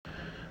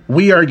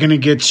we are going to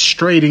get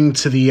straight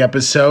into the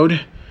episode.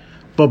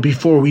 But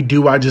before we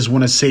do, I just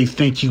want to say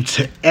thank you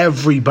to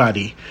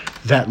everybody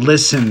that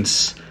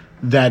listens,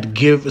 that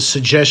give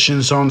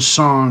suggestions on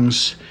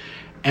songs,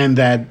 and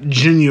that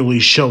genuinely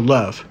show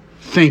love.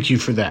 Thank you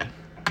for that.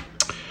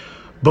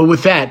 But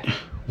with that,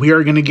 we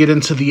are going to get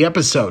into the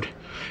episode.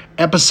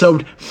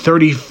 Episode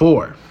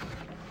 34.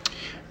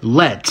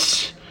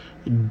 Let's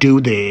do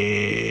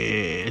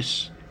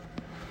this.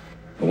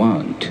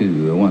 1,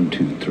 2, 1,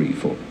 2, 3,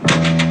 4.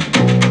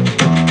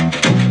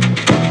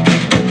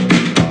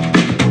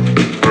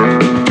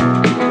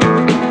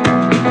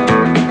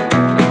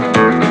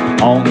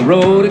 On the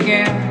road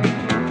again.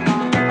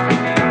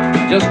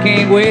 Just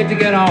can't wait to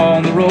get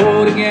on the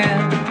road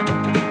again.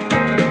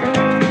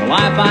 The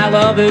life I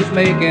love is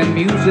making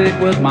music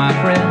with my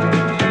friends.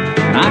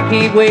 And I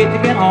can't wait to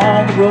get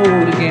on the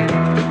road again.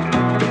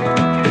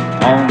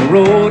 On the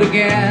road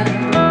again.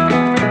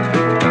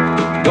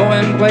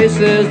 Going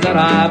places that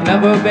I've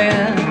never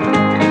been.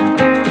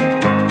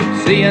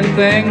 Seeing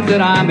things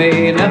that I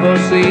may never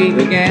see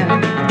again.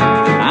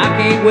 I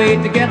can't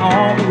wait to get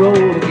on the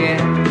road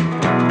again.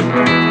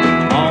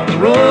 On the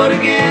road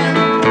again.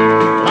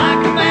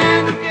 Like a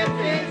band of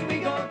gypsies, we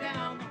go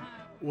down the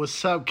highway.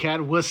 What's up,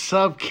 Cat? What's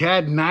up,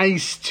 Cat?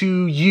 Nice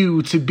to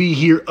you to be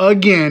here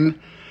again.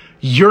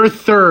 Your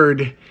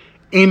third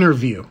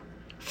interview.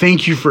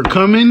 Thank you for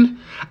coming.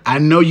 I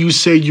know you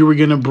said you were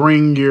going to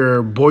bring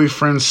your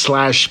boyfriend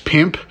 /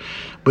 pimp,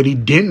 but he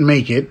didn't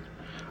make it.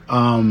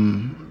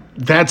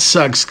 That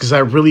sucks because I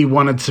really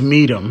wanted to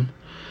meet him.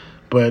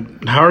 But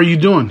how are you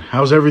doing?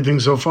 How's everything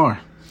so far?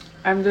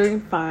 I'm doing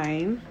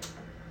fine.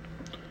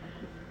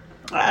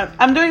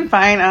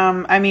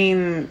 I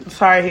mean,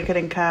 sorry he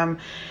couldn't come.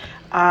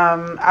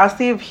 I'll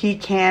see if he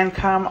can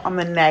come on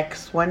the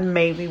next one.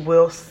 Maybe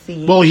we'll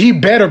see. Well, he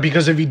better,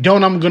 because if he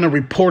don't, I'm going to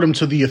report him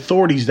to the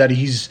authorities that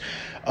he's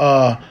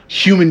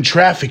human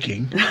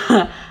trafficking.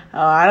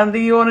 I don't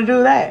think you want to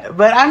do that.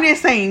 But I'm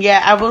just saying,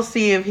 yeah, I will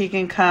see if he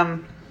can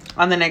come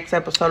on the next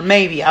episode.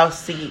 Maybe. I'll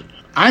see.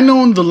 I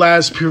know in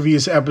the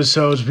previous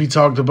episodes, we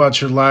talked about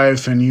your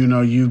life and, you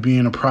know, you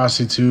being a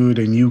prostitute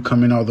and you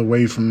coming all the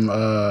way from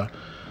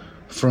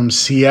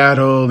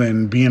Seattle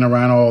and being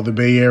around all the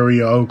Bay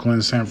Area,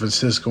 Oakland, San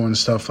Francisco and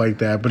stuff like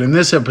that. But in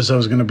this episode,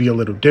 it's going to be a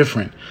little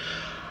different.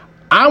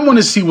 I want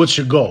to see what's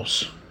your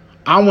goals.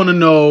 I want to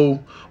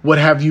know what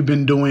have you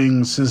been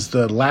doing since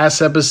the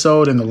last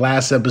episode and the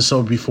last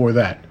episode before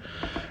that.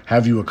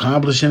 Have you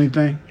accomplished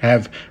anything?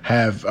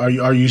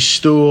 Are you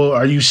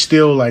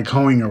still like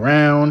hoeing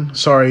around?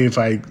 Sorry if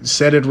I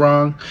said it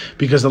wrong,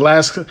 because the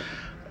last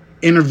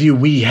interview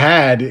we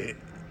had,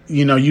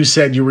 you know, you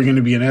said you were going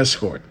to be an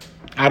escort.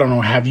 I don't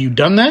know. Have you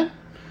done that?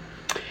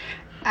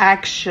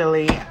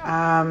 Actually,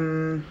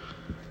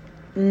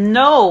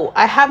 no,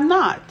 I have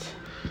not.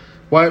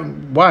 Why?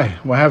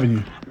 Why haven't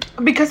you?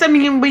 Because I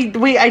mean,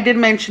 I did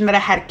mention that I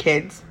had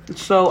kids,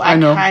 so I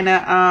kind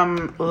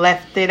of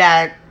left it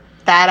at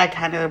that. I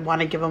kind of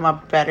want to give them a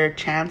better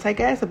chance, I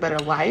guess, a better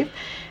life,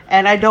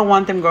 and I don't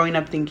want them growing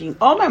up thinking,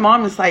 "Oh, my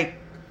mom is like,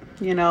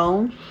 you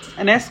know,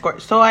 an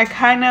escort." So I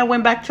kind of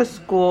went back to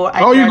school.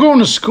 You're going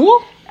to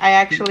school? I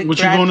actually What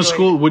you going to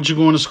school? What you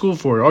going to school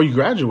for? Oh, you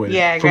graduated.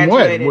 Yeah, I from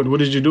graduated. What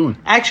did you do?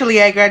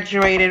 Actually, I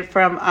graduated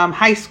from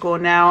high school.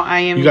 Now I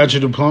am. You got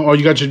your diploma? Oh,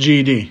 you got your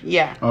GED?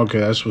 Yeah. Okay,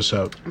 that's what's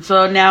up.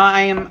 So now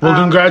I am. Well,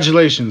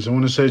 congratulations! I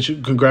want to say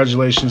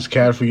congratulations,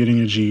 Kat, for getting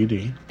your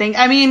GED. Thank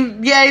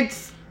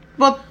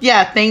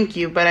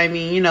you. But I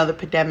mean, you know, the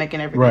pandemic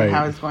and everything,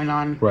 how it's going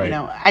on. Right. You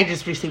know, I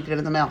just received it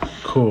in the mail.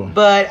 Cool.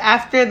 But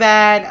after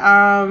that,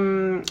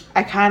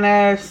 I kind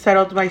of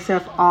settled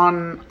myself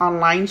on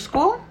online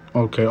school.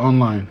 Okay,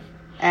 online.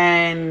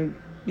 And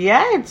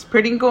yeah, it's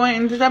pretty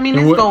going. I mean,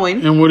 it's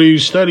going. And what are you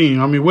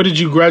studying? I mean, what did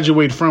you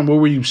graduate from?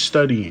 What were you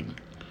studying?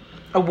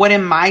 What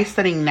am I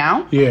studying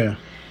now? Yeah.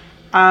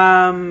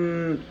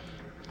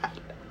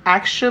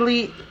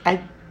 Actually,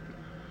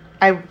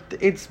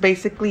 it's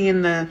basically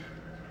in the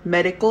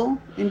medical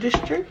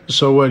industry.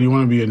 So what? You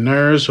want to be a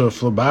nurse or a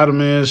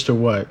phlebotomist or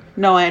what?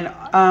 No,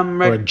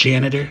 or a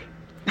janitor?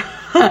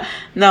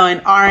 No, an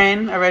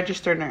RN, a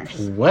registered nurse.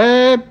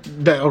 What?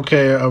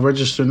 Okay, a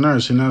registered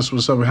nurse, and that's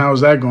what's up.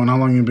 How's that going? How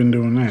long you been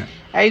doing that?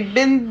 I've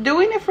been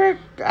doing it for,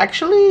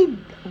 actually,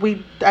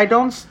 I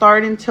don't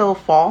start until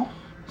fall.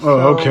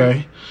 Oh,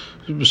 okay.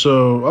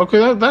 So,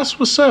 okay, that's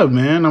what's up,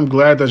 man. I'm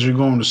glad that you're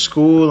going to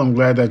school. I'm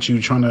glad that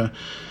you're trying to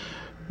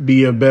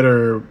be a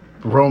better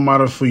role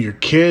model for your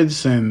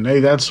kids, and hey,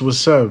 that's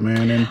what's up,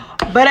 man.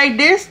 But I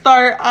did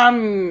start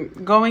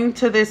going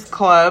to this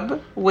club,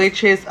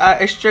 which is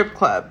a strip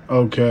club.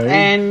 Okay.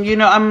 And you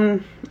know,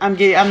 I'm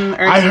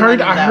I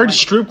heard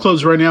strip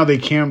clubs right now, they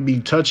can't be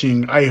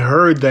touching. I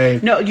heard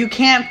that. No, you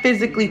can't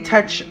physically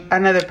touch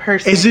another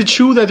person. Is it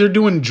true that they're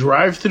doing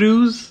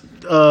drive-throughs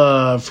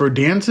for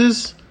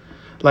dances?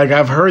 Like,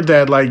 I've heard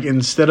that, like,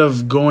 instead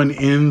of going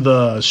in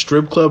the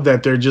strip club,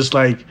 that they're just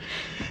like,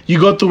 you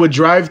go through a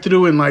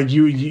drive-through and like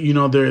you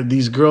know,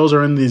 these girls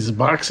are in these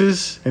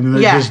boxes and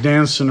they're just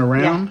dancing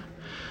around.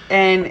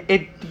 and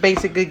it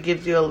basically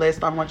gives you a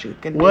list on what you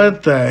can do.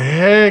 What the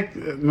heck,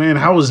 man?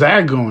 How was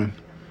that going?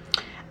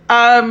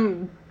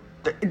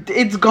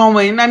 It's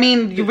going. I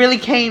mean, they really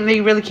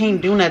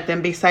can't do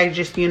nothing besides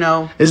just,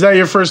 Is that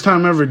your first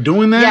time ever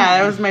doing that? Yeah,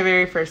 that was my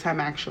very first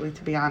time, actually,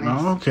 to be honest.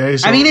 Oh, okay.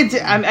 So, I mean,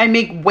 I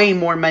make way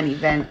more money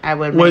than I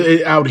would make.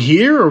 What, out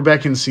here or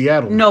back in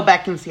Seattle? No,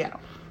 back in Seattle.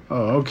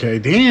 Oh, okay.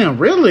 Damn,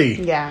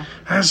 really? Yeah.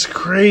 That's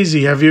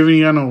crazy. Have you ever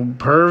got no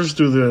pervs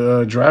through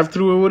the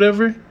drive-thru or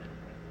whatever?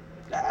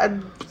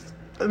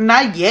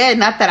 Not yet.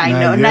 Not that I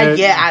know. Not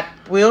yet.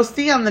 We'll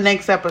see on the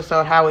next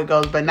episode how it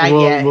goes, but not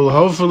yet. Well,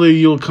 hopefully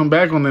you'll come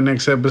back on the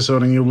next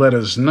episode and you'll let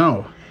us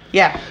know.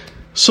 Yeah.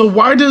 So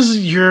why does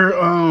your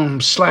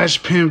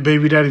 / pimp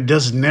baby daddy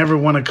does never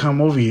want to come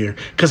over here?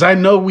 Because I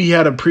know we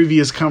had a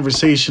previous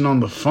conversation on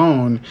the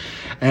phone,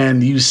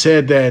 and you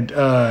said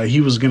that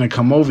he was going to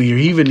come over here.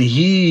 Even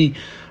he,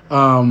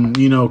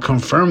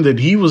 confirmed that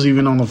he was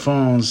even on the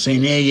phone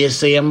saying, "Yeah,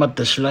 yes, I'm about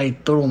to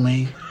slide through,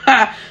 man."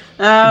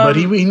 But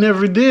he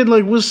never did.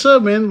 Like, what's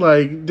up, man?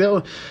 Like,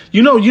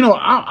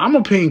 I'm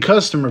a paying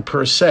customer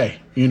per se.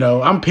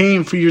 I'm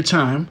paying for your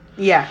time.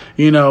 Yeah.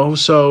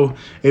 So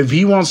if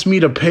he wants me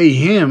to pay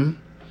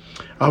him,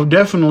 I'll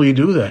definitely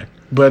do that.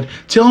 But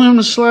tell him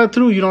to slide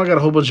through. I got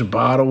a whole bunch of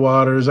bottled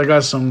waters. I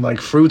got some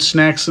like fruit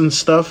snacks and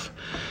stuff.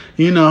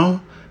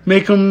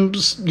 Make them,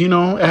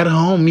 at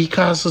home. Mi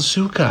casa,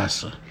 su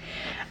casa.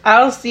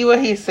 I'll see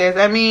what he says.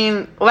 I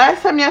mean,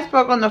 last time y'all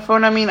spoke on the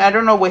phone, I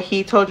don't know what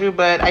he told you,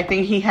 but I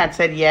think he had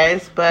said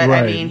yes. But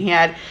right. I mean,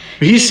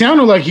 he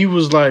sounded like he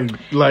was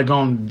like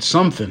on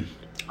something.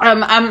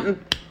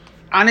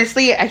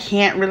 Honestly, I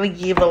can't really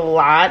give a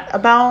lot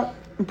about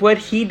what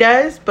he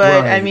does,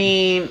 but right. I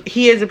mean,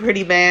 he is a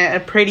pretty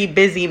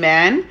busy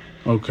man.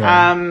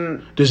 Okay.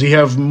 Does he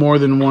have more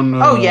than one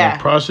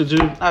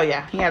prostitute? Oh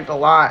yeah, he has a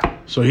lot.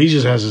 So he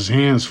just has his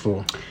hands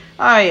full.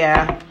 Oh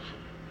yeah.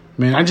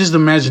 Man, I just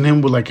imagine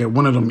him with like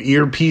one of them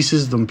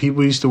earpieces them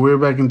people used to wear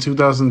back in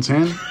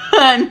 2010.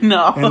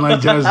 No. And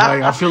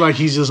I feel like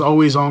he's just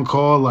always on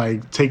call,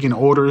 like taking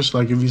orders,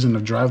 like if he's in a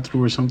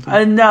drive-thru or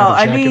something.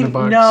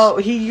 No.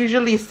 He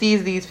usually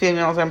sees these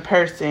females in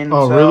person.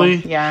 Oh, really?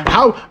 Yeah.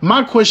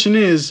 My question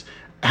is,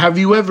 have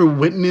you ever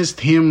witnessed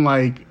him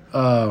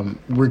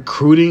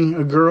recruiting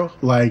a girl?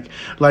 Like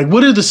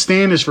what are the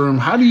standards for him?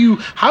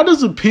 How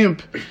does a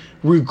pimp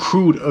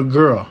recruit a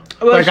girl?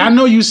 Well, I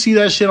know you see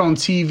that shit on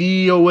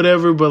TV or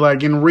whatever, but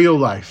like in real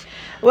life.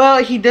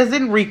 Well, he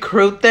doesn't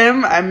recruit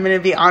them. I'm going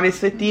to be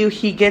honest with you.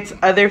 He gets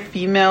other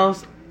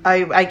females,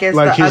 I guess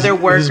like other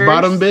workers. His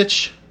bottom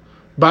bitch?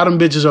 Bottom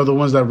bitches are the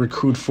ones that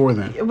recruit for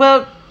them.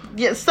 Well,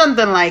 yeah,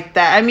 something like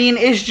that. I mean,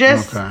 it's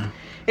just... Okay.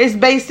 It's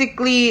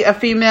basically a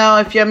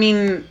female.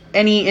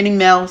 Any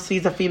male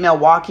sees a female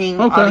walking,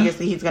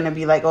 obviously he's going to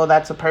be like, oh,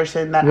 that's a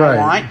person that I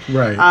want.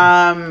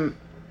 Right.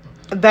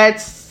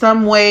 That's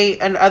some way,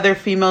 and other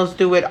females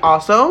do it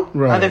also.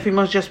 Right. Other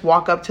females just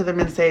walk up to them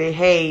and say,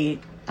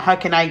 hey, how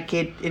can I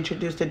get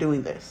introduced to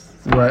doing this?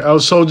 Right. Oh,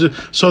 so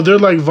they're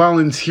like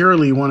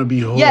voluntarily want to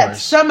be whores. Yeah,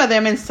 some of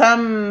them, and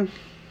some...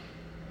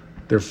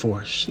 They're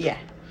forced. Yeah.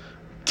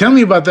 Tell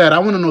me about that. I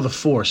want to know the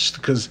forced,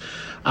 because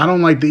I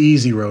don't like the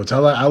easy roads.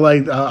 I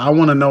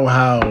want to know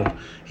how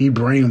he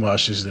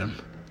brainwashes them,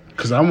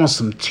 because I want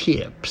some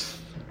tips.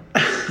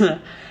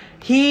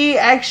 He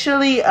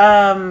actually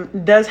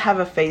does have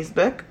a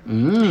Facebook.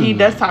 He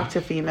does talk to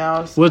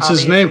females. What's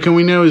his name? Can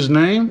we know his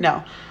name?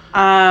 No.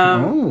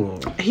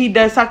 He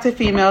does talk to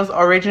females.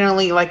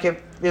 Originally, like if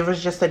it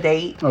was just a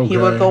date, he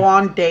would go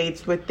on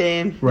dates with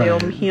them.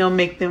 Right. He'll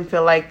make them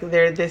feel like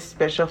they're this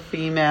special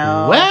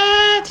female.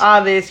 What?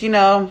 All this, he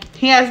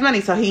has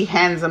money, so he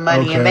hands them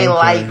money, and they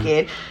like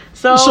it.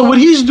 So what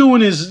he's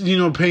doing is,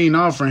 paying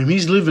off for him.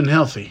 He's living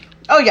healthy.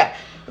 Oh yeah.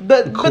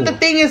 But the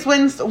thing is,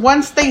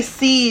 once they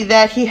see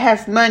that he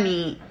has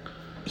money,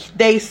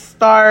 they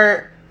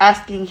start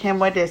asking him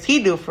what does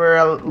he do for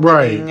a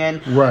living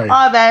and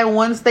all that.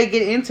 Once they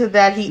get into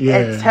that, he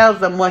tells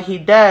them what he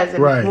does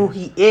and who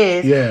he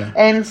is. Yeah.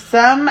 And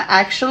some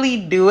actually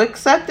do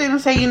accept it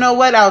and say, you know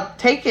what, I'll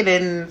take it.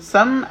 And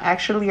some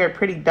actually are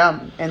pretty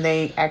dumb, and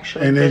they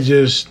actually they're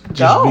just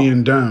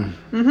being dumb.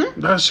 Mm-hmm.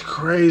 That's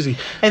crazy.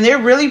 And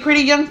they're really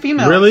pretty young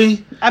females.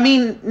 Really? I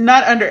mean,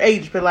 not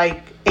underage, but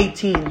like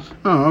 18.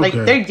 Oh, okay.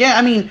 Like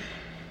they're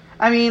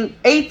I mean,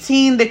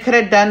 18, they could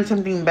have done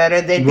something better.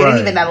 They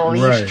didn't even at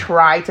least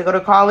try to go to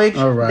college.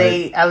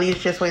 They at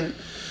least just went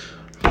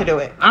to do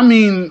it. I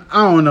mean,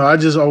 I don't know. I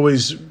just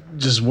always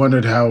just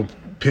wondered how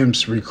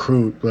pimps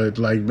recruit. But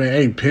like, man,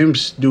 hey,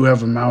 pimps do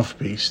have a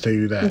mouthpiece, tell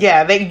you that.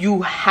 Yeah,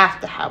 you have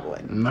to have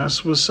one. And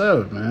that's what's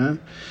up, man.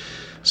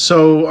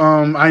 So,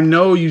 I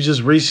know you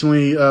just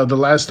recently, the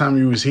last time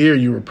you was here,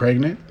 you were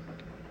pregnant.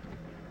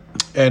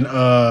 And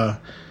how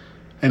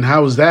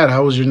was that?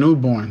 How was your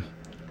newborn?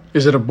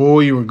 Is it a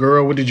boy or a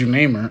girl? What did you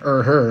name her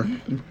or her?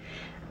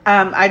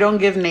 I don't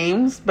give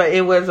names, but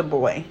it was a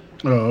boy.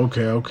 Oh,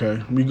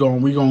 okay. We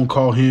gonna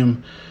call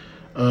him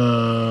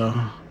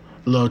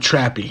Little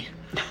Trappy.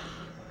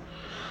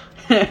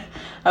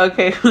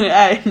 Okay,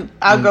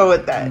 I'll go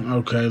with that.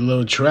 Okay,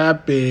 little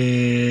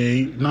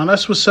trappy. No,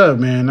 that's what's up,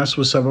 man. That's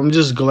what's up. I'm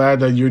just glad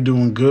that you're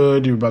doing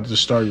good. You're about to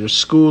start your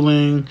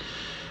schooling.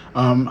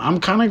 I'm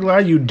kind of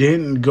glad you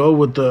didn't go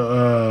with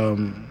the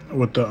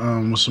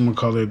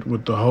whatchamacallit,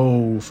 with the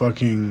whole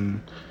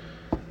fucking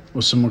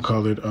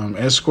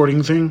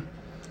escorting thing.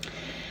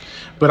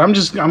 But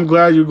I'm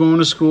glad you're going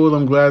to school.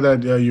 I'm glad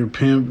that your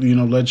pimp,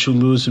 let you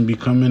loose and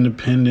become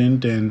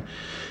independent, and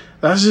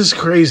that's just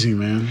crazy,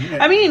 man.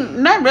 I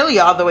mean, not really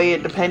all the way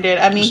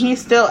independent. I mean, he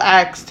still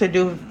asks to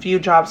do a few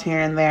jobs here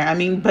and there. I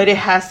mean, but it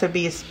has to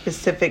be a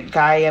specific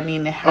guy. I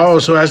mean, it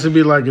has to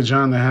be like a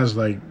John that has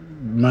like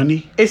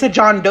money. It's a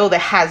John Doe that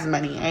has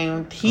money,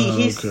 and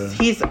he's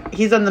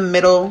in the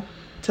middle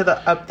to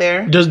the up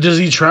there. Does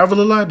he travel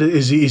a lot?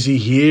 Is he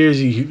here? Is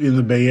he in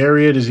the Bay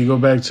Area? Does he go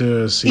back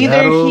to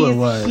Seattle?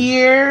 Either he's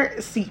here,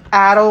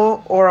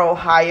 Seattle, or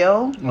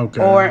Ohio,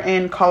 or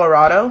in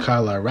Colorado.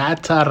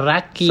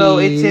 Rocky. So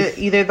it's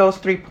either those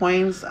 3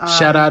 points.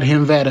 Shout out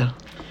Hinvetta.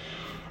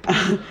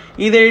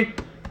 Either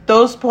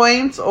those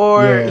points,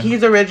 or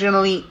he's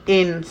originally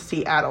in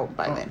Seattle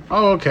by then.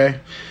 Oh, okay.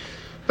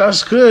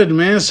 That's good,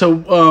 man.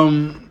 So,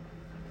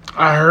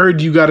 I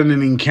heard you got in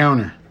an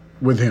encounter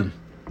with him.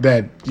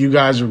 That you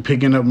guys were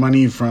picking up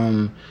money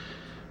from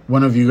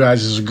one of you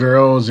guys'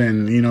 girls,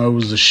 and it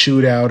was a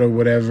shootout or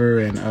whatever,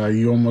 and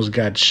you almost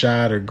got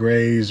shot or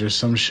grazed or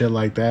some shit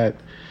like that.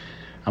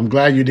 I'm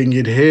glad you didn't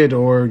get hit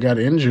or got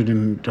injured.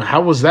 And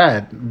how was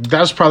that?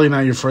 That's probably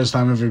not your first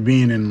time ever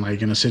being in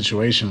a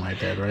situation like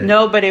that, right?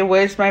 No, but it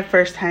was my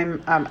first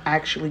time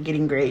actually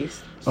getting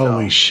grazed. So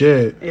holy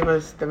shit! It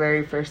was the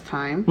very first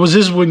time. Was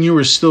this when you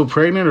were still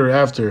pregnant or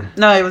after?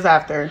 No, it was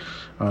after.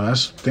 Oh,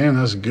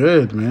 that's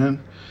good,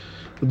 man.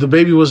 The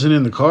baby wasn't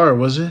in the car,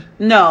 was it?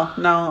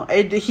 No.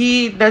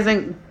 He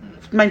doesn't.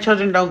 My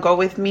children don't go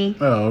with me.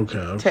 Oh,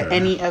 okay. To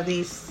any of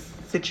these,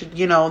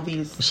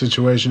 these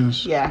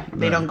situations. Yeah,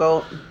 they don't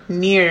go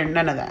near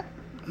none of that.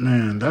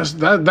 Man, that's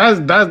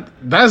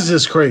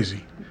just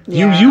crazy.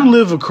 Yeah. You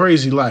live a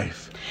crazy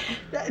life.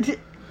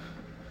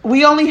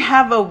 We only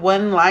have a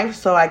one life,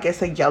 so I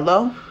guess a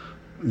YOLO.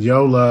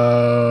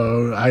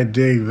 YOLO, I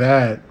dig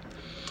that.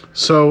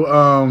 So,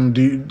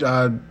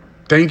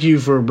 thank you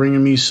for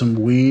bringing me some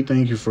weed.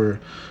 Thank you for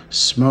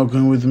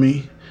smoking with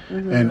me.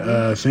 Mm-hmm.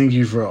 And thank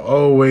you for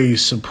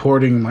always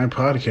supporting my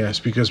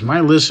podcast, because my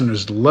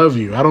listeners love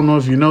you. I don't know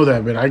if you know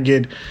that, but I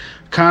get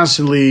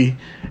constantly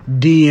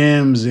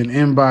DMs and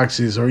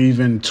inboxes, or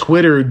even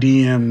Twitter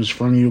DMs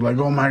from you like,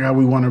 oh my God,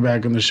 we want her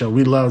back on the show.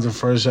 We love the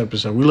first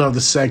episode. We love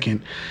the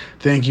second.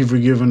 Thank you for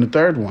giving the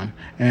third one.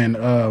 And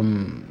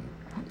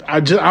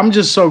I'm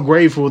just so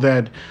grateful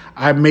that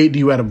I met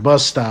you at a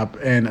bus stop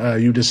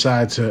and you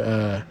decide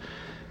to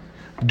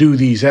do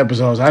these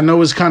episodes. I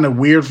know it's kind of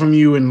weird from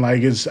you, and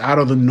it's out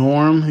of the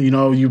norm.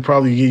 You're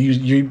probably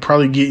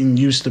getting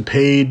used to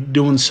paid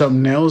doing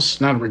something else,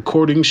 not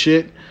recording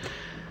shit.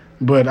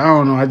 But I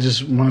don't know. I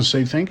just want to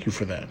say thank you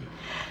for that.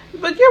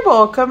 But you're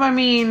welcome. I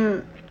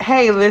mean,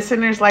 hey,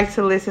 listeners like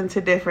to listen to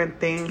different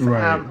things.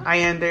 Right.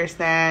 I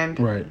understand.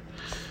 Right.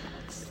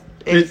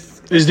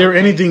 Is there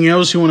anything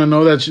else you want to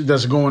know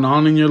that's going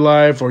on in your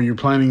life, or you're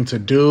planning to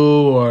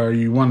do, or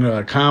you want to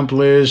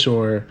accomplish,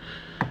 or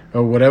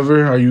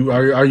whatever?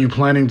 Are you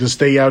planning to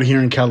stay out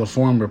here in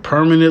California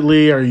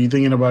permanently? Are you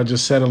thinking about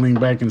just settling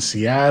back in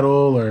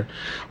Seattle, or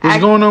what's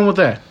going on with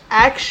that?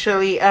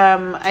 Actually,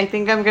 I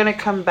think I'm gonna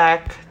come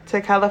back to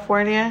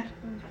California,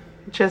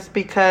 just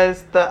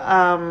because the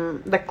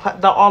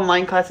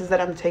online classes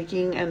that I'm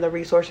taking and the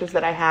resources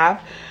that I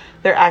have,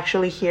 they're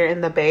actually here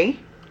in the Bay.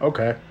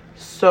 Okay.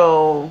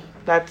 So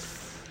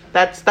that's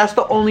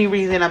the only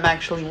reason I'm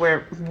actually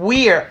where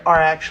we are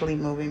actually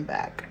moving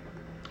back.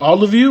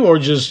 All of you, or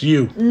just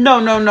you?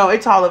 No.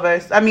 It's all of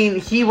us. I mean,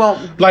 he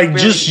won't.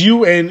 Just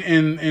you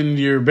and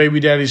your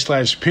baby daddy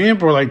 /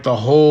 pimp, or the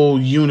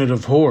whole unit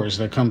of whores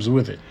that comes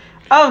with it?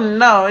 Oh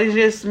no, it's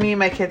just me,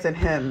 my kids, and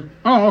him.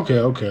 Oh,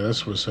 okay,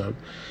 that's what's up.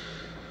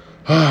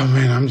 Oh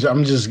man, I'm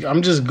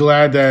just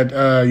glad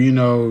that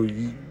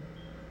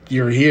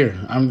you're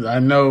here. I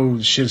know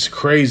shit's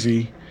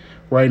crazy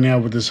right now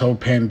with this whole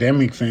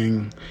pandemic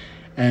thing.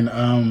 And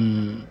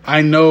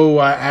I know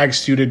I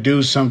asked you to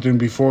do something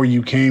before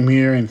you came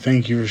here, and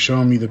thank you for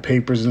showing me the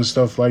papers and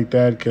stuff like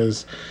that,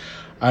 because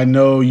I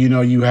know,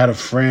 you had a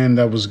friend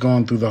that was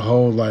going through the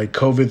whole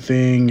COVID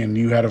thing, and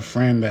you had a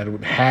friend that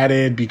had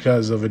it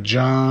because of a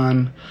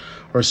John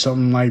or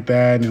something like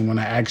that. And when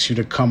I asked you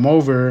to come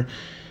over,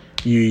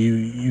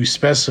 you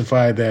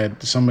specified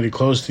that somebody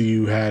close to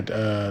you had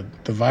the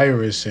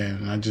virus,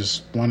 and I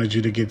just wanted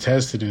you to get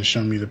tested and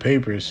show me the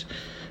papers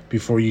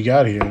before you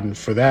got here. And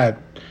for that,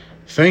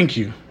 thank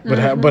you.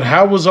 But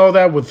how was all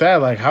that with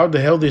that? How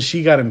the hell did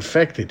she got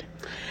infected?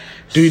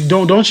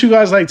 Don't you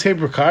guys take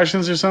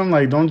precautions or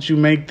something? Don't you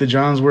make the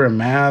Johns wear a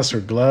mask or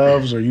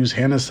gloves, or use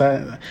hand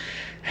sanitizer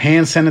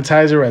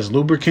as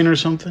lubricant or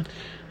something?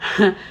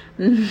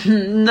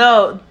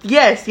 No.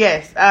 Yes.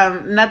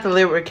 Not the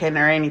lubricant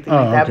or anything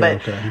like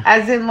that. But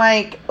as in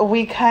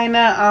we kind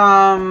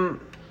of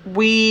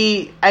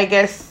I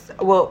guess,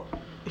 well,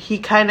 he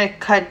kind of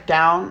cut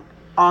down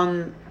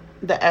on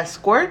the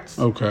escorts.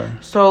 Okay.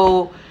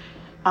 So,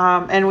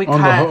 and we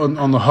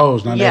on the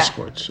hoes, not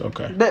escorts.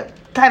 Okay. But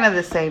kind of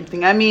the same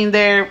thing. I mean,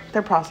 they're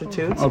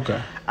prostitutes.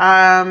 Okay.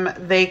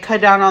 They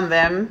cut down on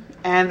them,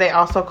 and they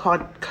also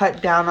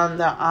cut down on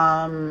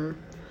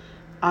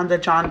the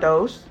John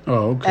Does.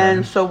 Oh, okay.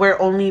 And so we're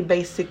only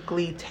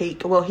basically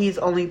he's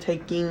only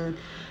taking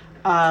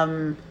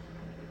John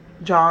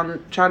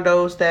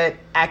Does that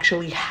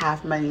actually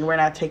have money. We're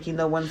not taking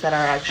the ones that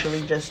are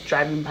actually just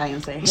driving by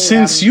and saying, hey,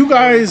 since you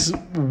guys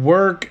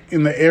work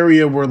in the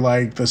area where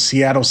like the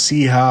Seattle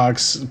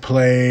Seahawks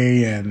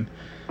play and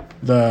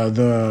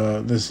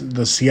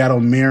the Seattle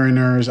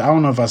Mariners, I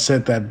don't know if I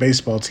said that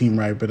baseball team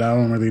right, but I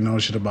don't really know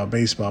shit about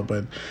baseball,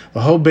 but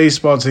the whole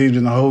baseball team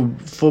and the whole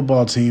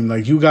football team,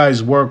 like you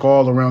guys work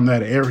all around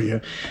that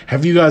area.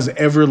 Have you guys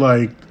ever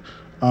like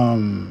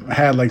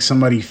had like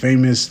somebody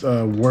famous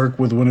work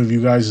with one of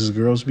you guys'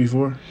 girls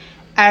before?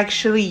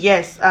 Actually,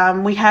 yes.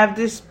 We have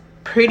this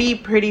pretty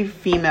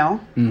female.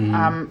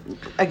 Mm-hmm.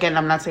 Again,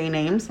 I'm not saying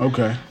names.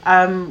 Okay.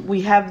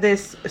 We have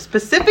this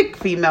specific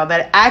female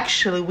that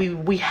actually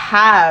we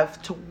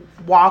have to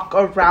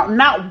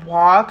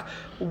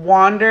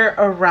wander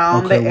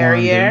around the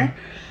area.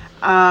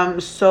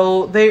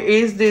 So there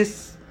is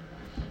this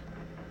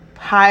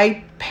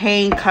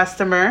high-paying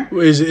customer.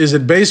 Is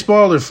it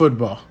baseball or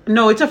football?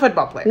 No, it's a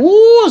football player.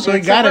 Ooh, so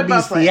it gotta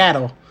be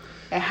Seattle.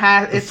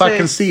 It's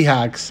fucking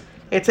Seahawks.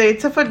 It's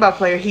a football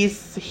player.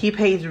 He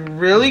pays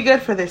really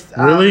good for this.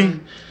 Really?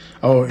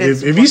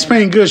 If he's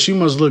paying good, she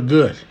must look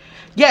good.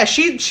 Yeah,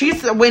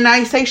 she's when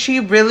I say she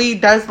really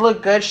does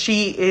look good,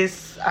 she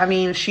is. I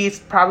mean, she's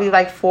probably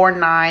like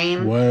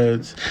 4'9".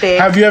 What? Thick.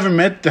 Have you ever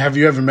met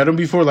him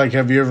before? Like,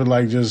 have you ever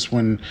like just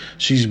when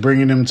she's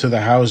bringing him to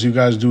the house, you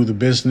guys do the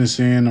business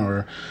in,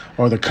 or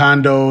the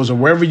condos, or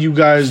wherever you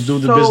guys do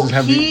the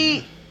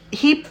business?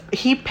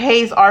 He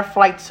pays our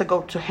flights to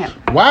go to him.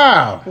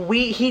 Wow.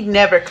 He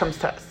never comes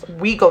to us.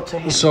 We go to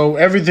him. So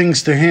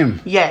everything's to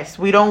him. Yes,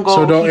 we don't go.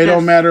 So it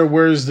don't matter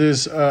where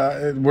this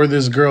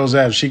girl's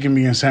at. She can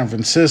be in San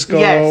Francisco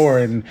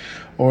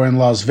or in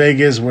Las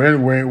Vegas,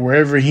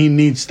 wherever he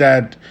needs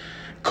that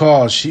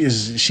call. She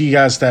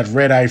has that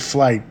red-eye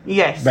flight.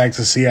 Yes. Back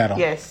to Seattle.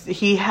 Yes,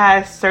 he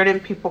has certain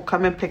people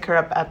come and pick her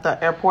up at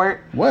the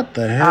airport. What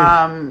the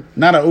hell?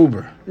 Not an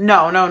Uber.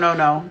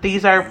 No.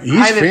 He's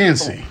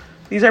fancy. People.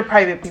 These are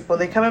private people.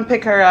 They come and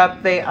pick her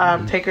up. They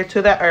take her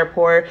to the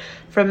airport.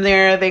 From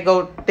there, they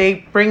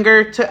bring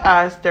her to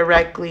us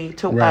directly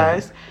to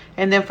us.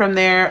 And then from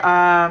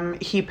there,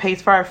 he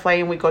pays for our flight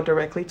and we go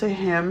directly to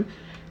him.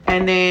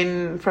 And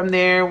then from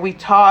there, we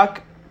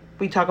talk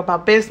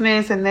about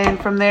business. And then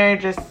from there,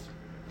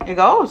 it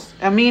goes.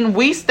 I mean,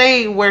 we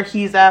stay where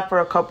he's at for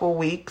a couple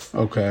weeks.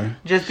 Okay.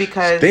 Just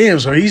because. Damn,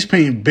 so he's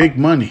paying big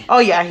money. Oh,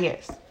 yeah, he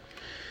is.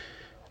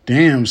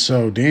 Damn,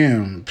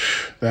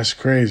 that's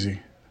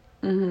crazy.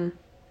 Mm-hmm.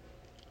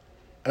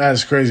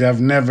 That's crazy. I've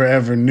never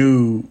ever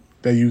knew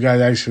that you guys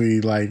actually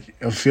like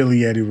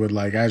affiliated with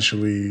like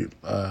actually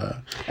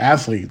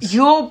athletes.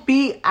 You'll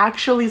be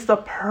actually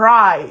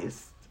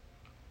surprised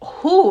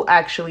who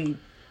actually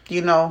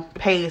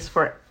pays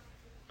for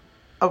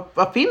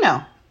a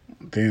female.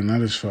 Damn,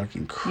 that is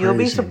fucking crazy. You'll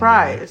be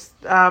surprised.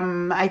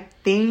 Man. I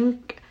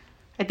think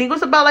it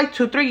was about like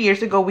 2-3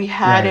 years ago. We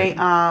had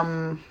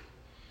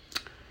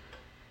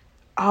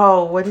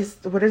what is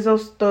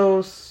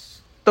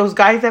those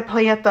guys that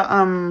play at the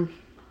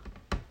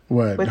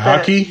what,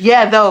 hockey?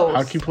 Those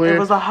hockey player. It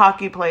was a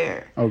hockey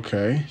player.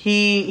 Okay.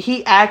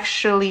 He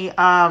actually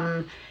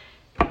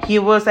he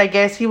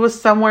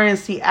was somewhere in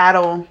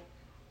Seattle,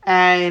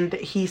 and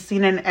he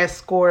seen an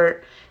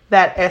escort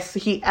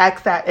he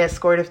asked that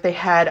escort if they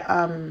had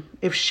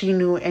if she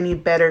knew any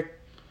better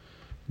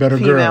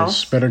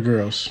girls,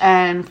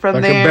 and from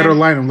like there, a better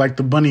lineup, like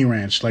the Bunny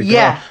Ranch, like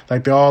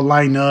they all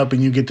line up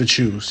and you get to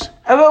choose.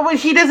 Well,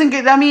 he doesn't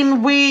get. I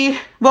mean,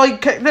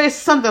 there's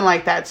something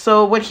like that.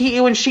 So when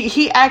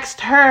he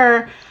asked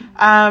her,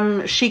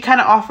 she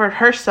kind of offered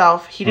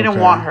herself. He didn't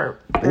want her.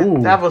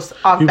 Ooh, that was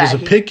off. He was a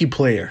picky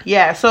player.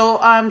 Yeah.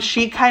 So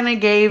she kind of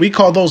gave. We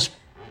call those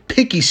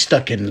picky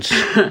stuckins.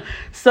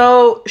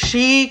 So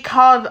she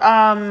called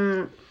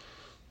my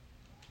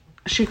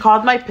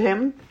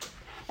pimp.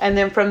 And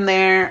then from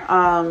there,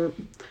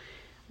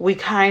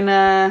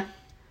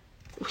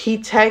 he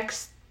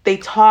texts, they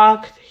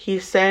talked, he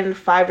sent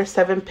 5 to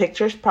 7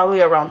 pictures,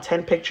 probably around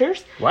 10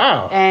 pictures.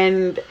 Wow.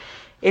 And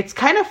it's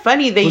kind of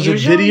funny. Was it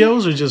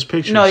videos or just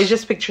pictures? No, it's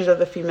just pictures of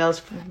the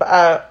females,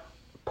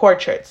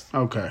 portraits.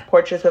 Okay.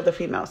 Portraits of the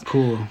females.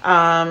 Cool.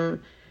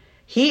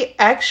 He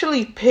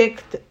actually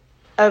picked,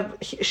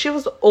 she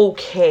was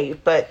okay,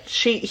 but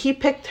he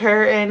picked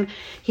her, and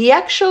he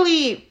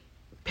actually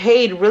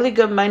paid really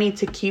good money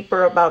to keep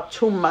her about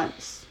 2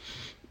 months.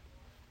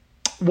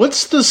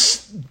 What's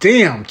this?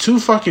 Damn, 2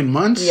 fucking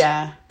months?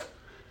 Yeah.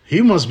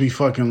 He must be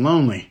fucking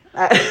lonely.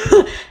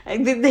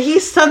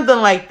 He's something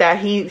like that.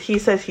 He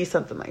says he's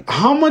something like that.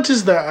 How much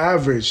is the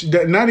average?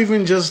 Not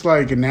even just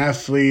like an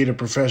athlete, a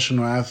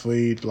professional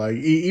athlete, like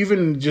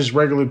even just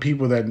regular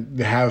people that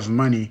have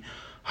money.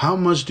 how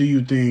much do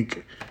you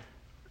think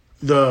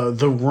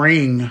the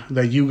ring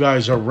that you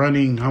guys are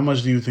running, how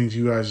much do you think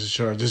you guys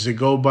charge? Does it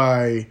go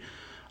by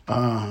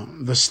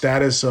the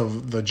status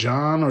of the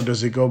John, or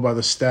does it go by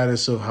the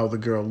status of how the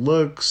girl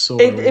looks?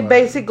 Or it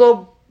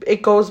basically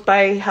it goes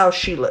by how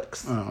she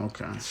looks. Oh,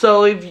 okay.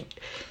 So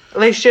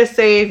let's just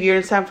say if you're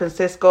in San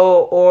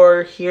Francisco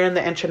or here in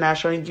the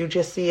international, you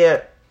just see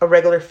a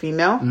regular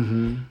female.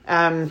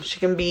 Mm-hmm. She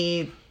can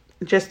be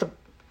just a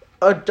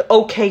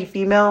okay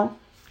female.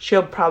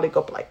 She'll probably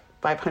go up like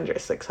 500,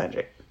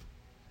 600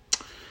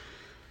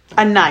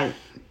 a night.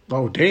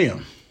 Oh,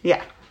 damn.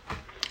 Yeah.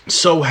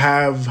 So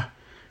have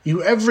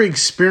you ever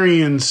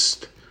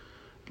experienced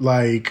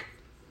like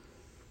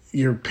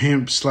your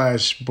pimp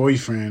 /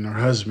 boyfriend or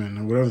husband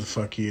or whatever the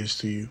fuck he is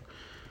to you,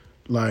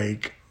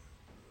 like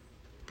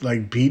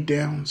beat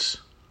downs?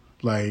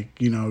 Like,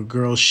 you know,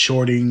 girls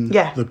shorting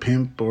the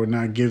pimp or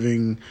not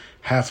giving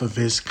half of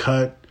his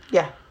cut?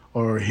 Yeah.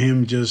 Or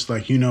him just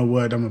like, you know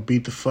what, I'm going to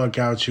beat the fuck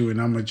out you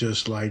and I'm going to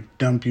just like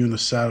dump you in the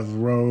side of the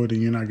road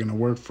and you're not going to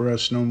work for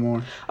us no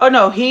more? Oh,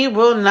 no, he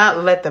will not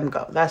let them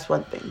go. That's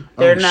one thing.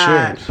 They're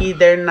not.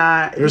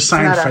 They're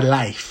signed for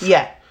life.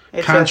 Yeah.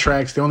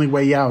 Contracts, the only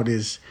way out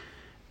is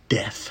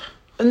death.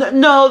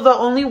 No, the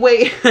only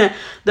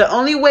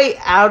way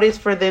out is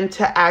for them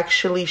to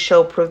actually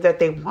show proof that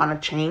they want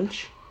to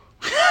change.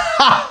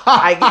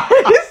 I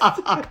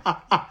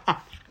guess.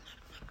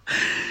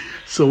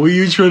 So what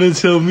you're trying to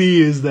tell me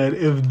is that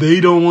if they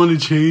don't want to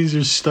change,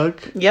 they're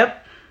stuck?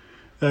 Yep.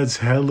 That's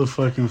hella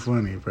fucking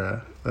funny, bro.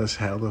 That's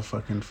hella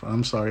fucking fun.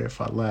 I'm sorry if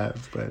I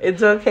laugh, but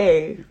it's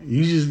okay.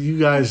 You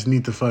guys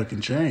need to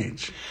fucking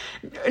change.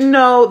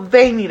 No,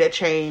 they need to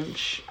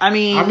change. I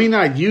mean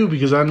not you,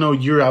 because I know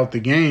you're out the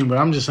game, but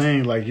I'm just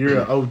saying like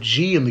you're an OG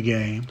in the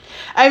game.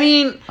 I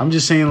mean, I'm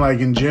just saying like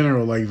in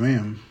general, like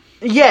them.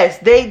 Yes,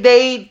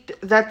 they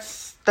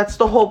that's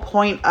the whole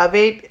point of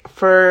it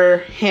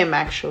for him,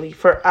 actually,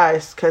 for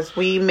us, because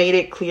we made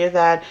it clear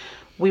that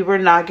we were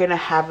not gonna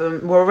have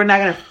them. We were not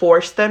gonna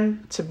force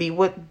them to be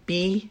with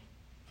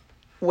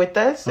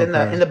us in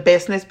the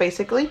business,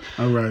 basically.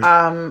 All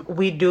right.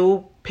 We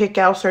do pick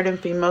out certain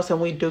females and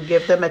we do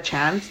give them a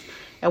chance.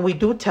 And we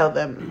do tell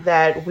them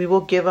that we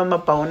will give them a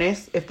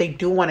bonus if they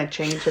do want to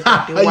change. If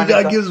they do want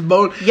to give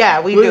bonus. Yeah,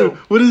 we do.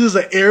 What is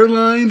this, an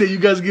airline that you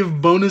guys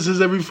give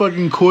bonuses every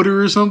fucking quarter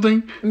or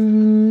something?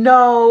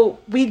 No,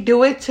 we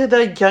do it to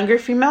the younger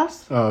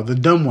females. Oh, the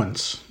dumb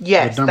ones.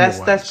 Yes,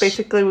 that's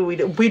basically what we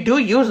do. We do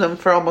use them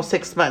for almost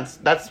 6 months.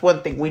 That's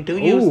one thing. We do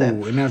use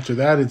them. And after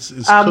that, it's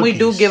we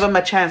do give them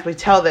a chance. We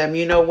tell them,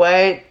 you know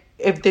what?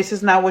 If this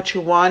is not what you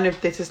want, if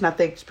this is not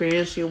the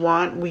experience you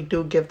want, we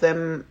do give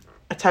them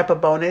a type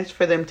of bonus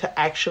for them to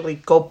actually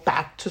go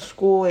back to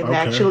school and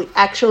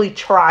actually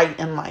try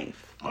in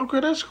life.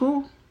 Okay, that's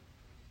cool.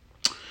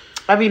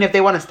 I mean, if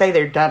they want to stay,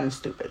 they're dumb and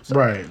stupid. So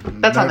right.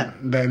 That's on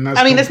them.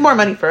 I mean, it's more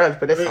money for us,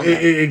 but it's on them.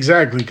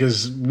 Exactly,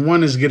 because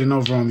one is getting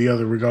over on the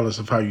other regardless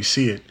of how you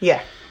see it.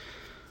 Yeah.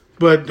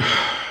 But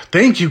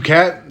thank you,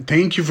 Kat.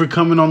 Thank you for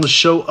coming on the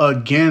show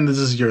again. This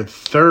is your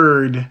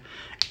third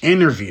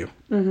interview.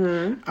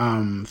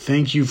 Mm-hmm.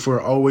 Thank you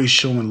for always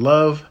showing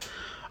love.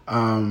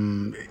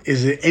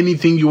 Is there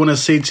anything you want to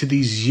say to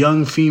these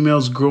young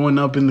females growing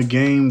up in the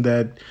game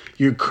that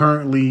you're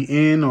currently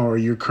in or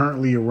you're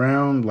currently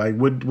around? Like,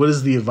 what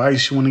is the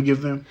advice you want to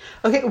give them?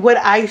 Okay, what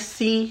I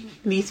see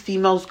these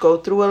females go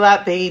through a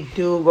lot, they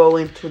do go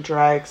into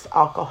drugs,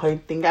 alcohol,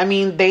 thing. I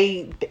mean,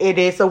 it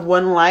is a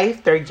one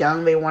life. They're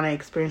young. They want to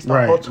experience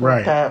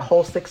the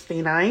whole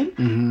 69,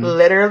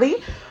 literally.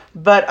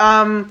 But,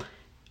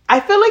 I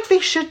feel like they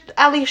should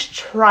at least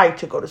try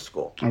to go to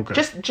school. Okay.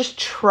 Just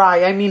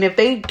try. I mean, if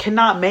they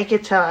cannot make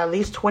it to at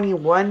least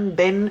 21,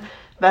 then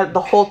the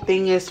whole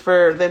thing is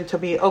for them to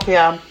be, okay,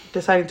 I'm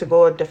deciding to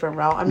go a different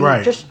route. I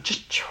mean, just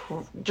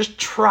try. Just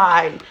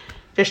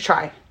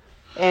try.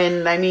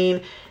 And I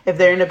mean, if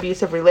they're in an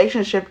abusive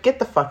relationship, get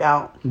the fuck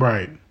out.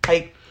 Right.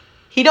 Like,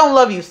 he don't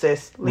love you,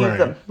 sis. Leave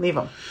them. Leave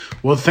them.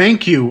 Well,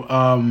 thank you.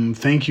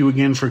 Thank you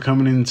again for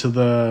coming into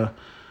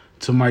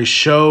to my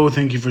show.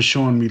 Thank you for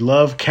showing me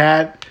love,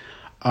 Kat.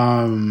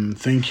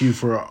 Thank you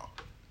for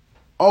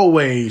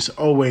always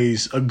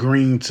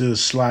agreeing to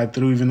slide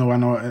through, even though I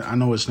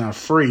know it's not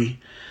free,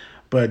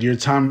 but your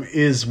time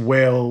is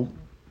well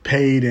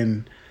paid,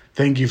 and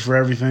thank you for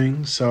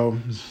everything. So,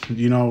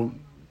 you want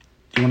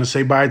to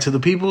say bye to the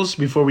peoples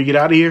before we get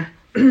out of here?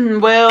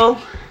 Well,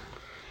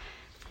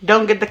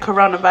 don't get the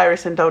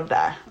coronavirus and don't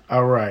die.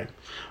 All right.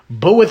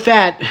 But with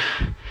that,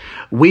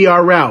 we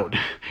are out.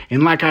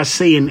 And like I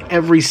say in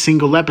every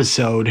single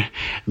episode,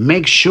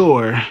 make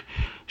sure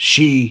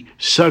she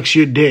sucks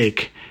your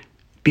dick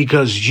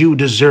because you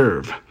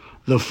deserve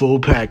the full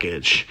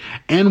package.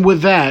 And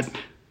with that,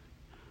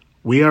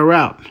 we are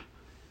out.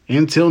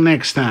 Until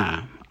next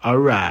time. All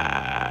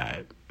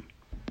right.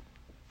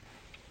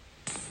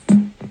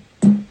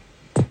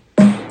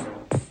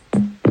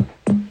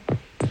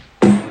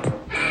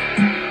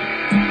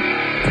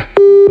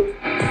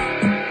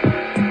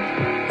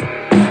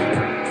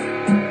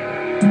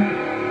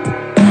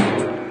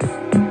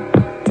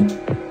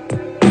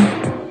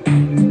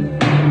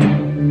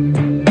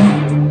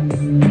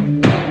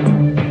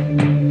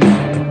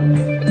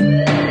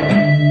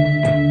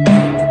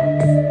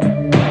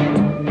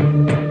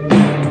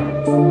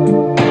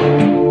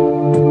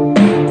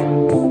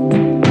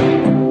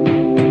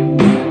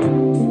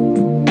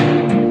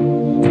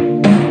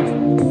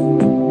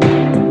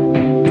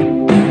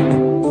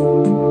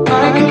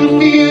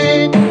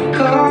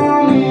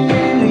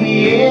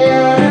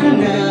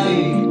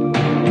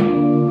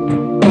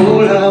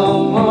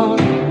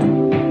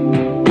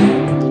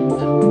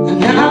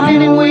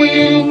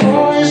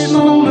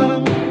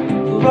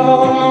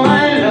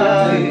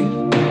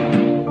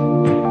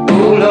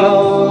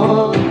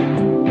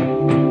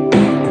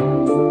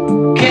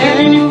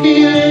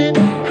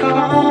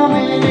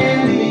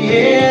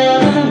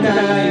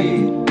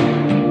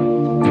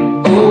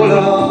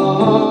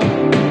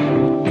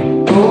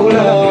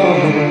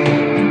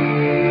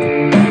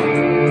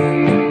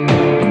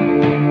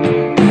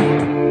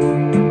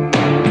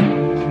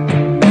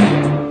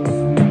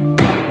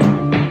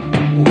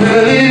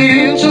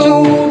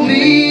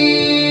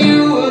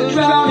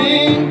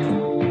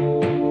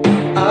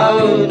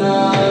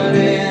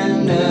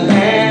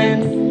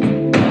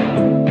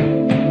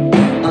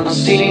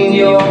 seen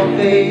your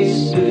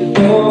face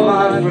before,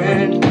 my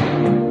friend,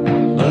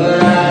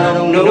 but I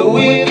don't know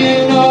if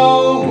you know